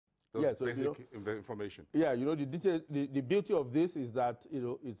those Yeah, so, basic information. Yeah, the beauty of this is that,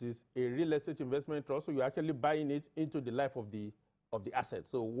 it is a real estate investment trust, so you're actually buying it into the life of the asset.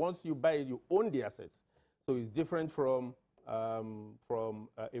 So once you buy it, you own the assets. So it's different from a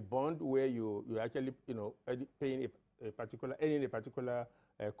bond where you actually, paying a particular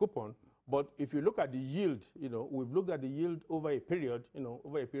coupon. But if you look at the yield, we've looked at the yield over a period,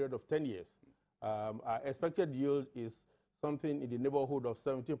 of 10 years. Our expected yield is something in the neighborhood of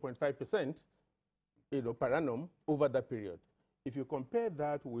 17.5%, per annum over that period. If you compare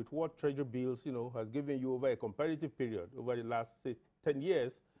that with what Treasury bills, has given you over a comparative period, over the last, say, 10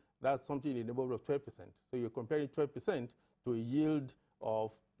 years, that's something in the neighborhood of 12%. So you're comparing 12% to a yield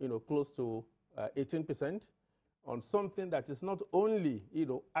of, close to 18% on something that is not only,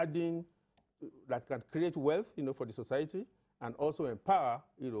 adding, that can create wealth, for the society and also empower,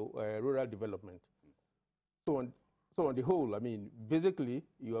 rural development. So on the whole, I mean, basically,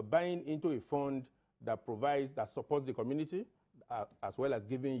 you are buying into a fund that supports the community, as well as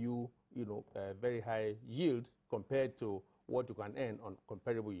giving you, very high yields compared to what you can earn on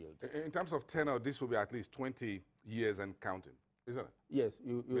comparable yields. In terms of tenure, this will be at least 20 years and counting, isn't it? Yes,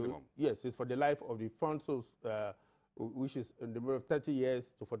 yes, it's for the life of the fund, so, which is in the number of 30 years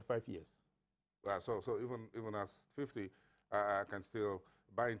to 45 years. So even as 50, I can still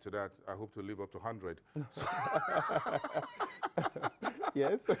buy into that. I hope to live up to 100.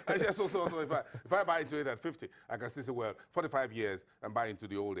 Yes. So if I buy into it at 50, I can still say, well, 45 years and buy into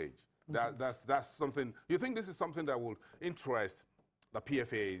the old age. That's something. You think this is something that will interest the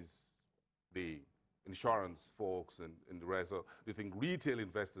PFAs, the insurance folks, and the rest? So do you think retail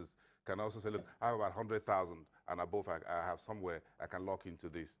investors can also say, look, I have about 100,000 and above, I have somewhere I can lock into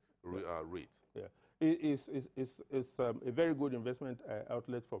this REIT? Yeah. It's a very good investment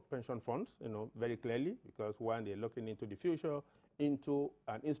outlet for pension funds, very clearly, because one, they're looking into the future, into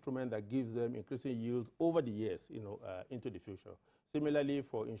an instrument that gives them increasing yields over the years, into the future. Similarly,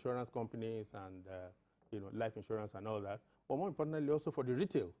 for insurance companies and, life insurance and all that, but more importantly, also for the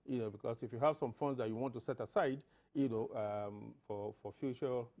retail, because if you have some funds that you want to set aside, for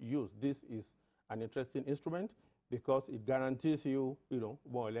future use, this is an interesting instrument because it guarantees you,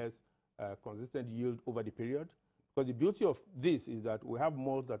 more or less, consistent yield over the period. Because the beauty of this is that we have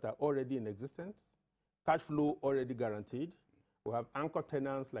malls that are already in existence, cash flow already guaranteed. We have anchor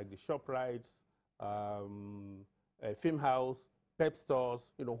tenants like the ShopRites, Film House, Pep stores,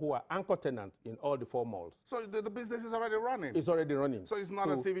 who are anchor tenants in all the 4 malls. So the business is already running? It's already running. So it's not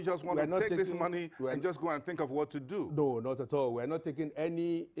as if you just want to take this money and just go and think of what to do? No, not at all. We're not taking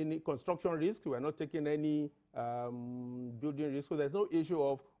any construction risk. We're not taking any building risk. So there's no issue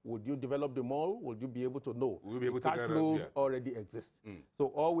of, would you develop the mall? Would you be able to know? We'll be able cash to flows already exist.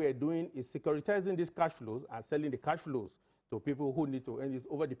 So all we're doing is securitizing these cash flows and selling the cash flows to people who need to earn this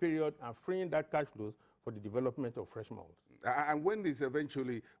over the period and freeing that cash flows for the development of fresh malls. And when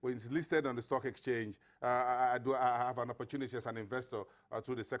it's listed on the stock exchange, I have an opportunity as an investor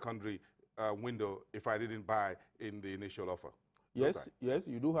through the secondary window if I didn't buy in the initial offer? Yes, yes,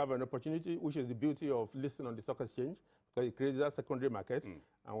 you do have an opportunity, which is the beauty of listing on the stock exchange, because it creates a secondary market.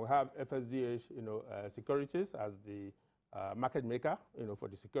 And we have FSDH, securities as the market maker, for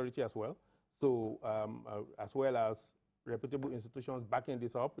the security as well. So as well as reputable institutions backing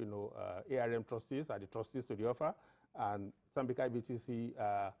this up, ARM trustees are the trustees to the offer, and Stanbic IBTC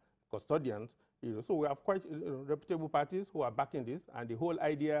custodians. So we have quite reputable parties who are backing this, and the whole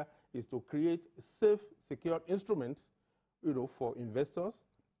idea is to create safe, secure instruments, for investors,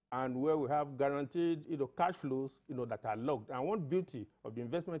 and where we have guaranteed, cash flows, that are locked. And one beauty of the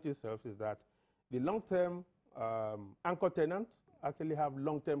investment itself is that the long-term anchor tenants actually have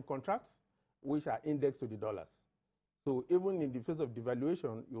long-term contracts, which are indexed to the dollars. So even in the face of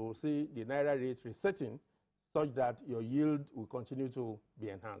devaluation, you will see the Naira rate resetting such that your yield will continue to be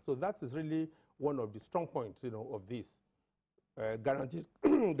enhanced. So that is really one of the strong points, of this.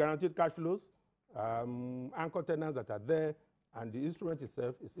 Guaranteed cash flows, anchor tenants that are there, and the instrument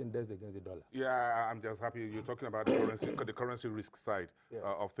itself is indexed against the dollar. Yeah, I'm just happy you're talking about the currency risk side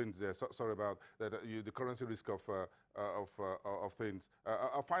of things there. Sorry about that. The currency risk of things.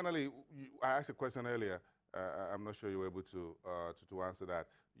 Finally, I asked a question earlier. I'm not sure you were able to answer that.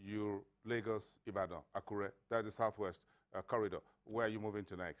 Your Lagos, Ibadan, Akure, that's the southwest corridor. Where are you moving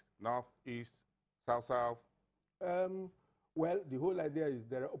to next? North, east, south? Well, the whole idea is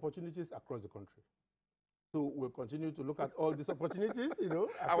there are opportunities across the country. So we'll continue to look at all these opportunities,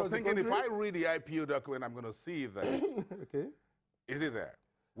 I was thinking if I read the IPO document, I'm going to see it there. Okay. Is it there?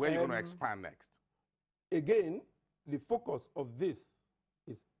 Where are you going to expand next? Again, the focus of this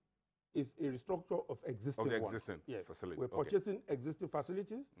is It's a restructure of existing Of the ones. existing Yes. facility. We're Okay. purchasing existing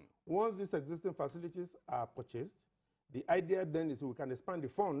facilities. Once these existing facilities are purchased, the idea then is we can expand the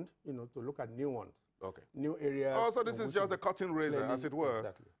fund, to look at new ones, Okay. new areas. Oh, so this is just the cutting razor, as it were.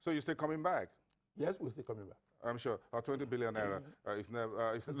 Exactly. So you're still coming back? Yes, we're still coming back. I'm sure. Our 20 billion naira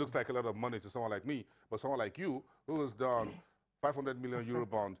it looks like a lot of money to someone like me, but someone like you who has done 500 million euro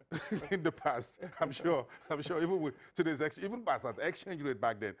bond in the past, I'm sure even with today's even past that exchange rate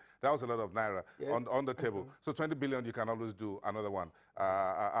back then, that was a lot of naira on the table. So 20 billion, you can always do another one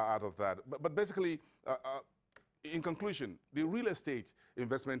out of that. But basically, in conclusion, the real estate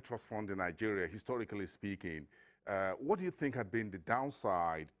investment trust fund in Nigeria, historically speaking, what do you think had been the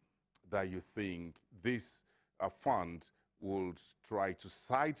downside that you think this fund would try to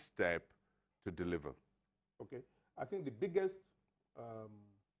sidestep to deliver? Okay. I think the biggest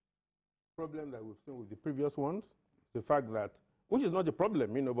problem that we've seen with the previous ones, the fact that, which is not the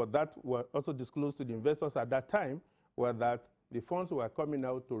problem, but that were also disclosed to the investors at that time, were that the funds were coming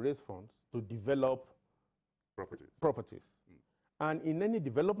out to raise funds to develop properties. And in any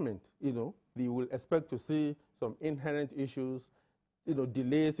development, you will expect to see some inherent issues,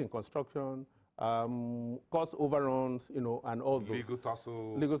 delays in construction, cost overruns, and all those. Legal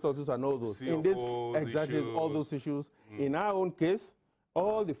tussles and all those. CFOs In this, exactly, issues. all those issues. In our own case,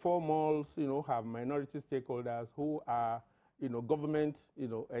 all the 4 malls, have minority stakeholders who are, government,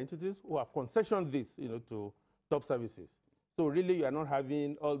 entities who have concessioned this, to top services. So really, you are not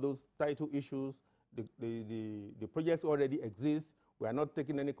having all those title issues. The projects already exist. We are not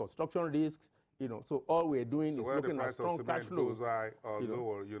taking any construction risks. So all we're doing is looking at strong cash flows. Goes high or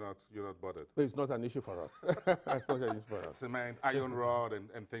lower, you're not bothered. But it's not an issue for us. It's not an issue for us. Cement, iron rod,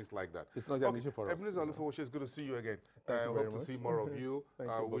 and things like that. It's not an issue for us. Ebenezer Olufowoshie, it's good to see you again. Thank you very hope to much. see more of you.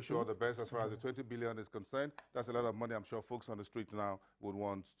 Wish you all the best as far as the 20 billion is concerned. That's a lot of money I'm sure folks on the street now would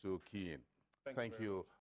want to key in. Thank you.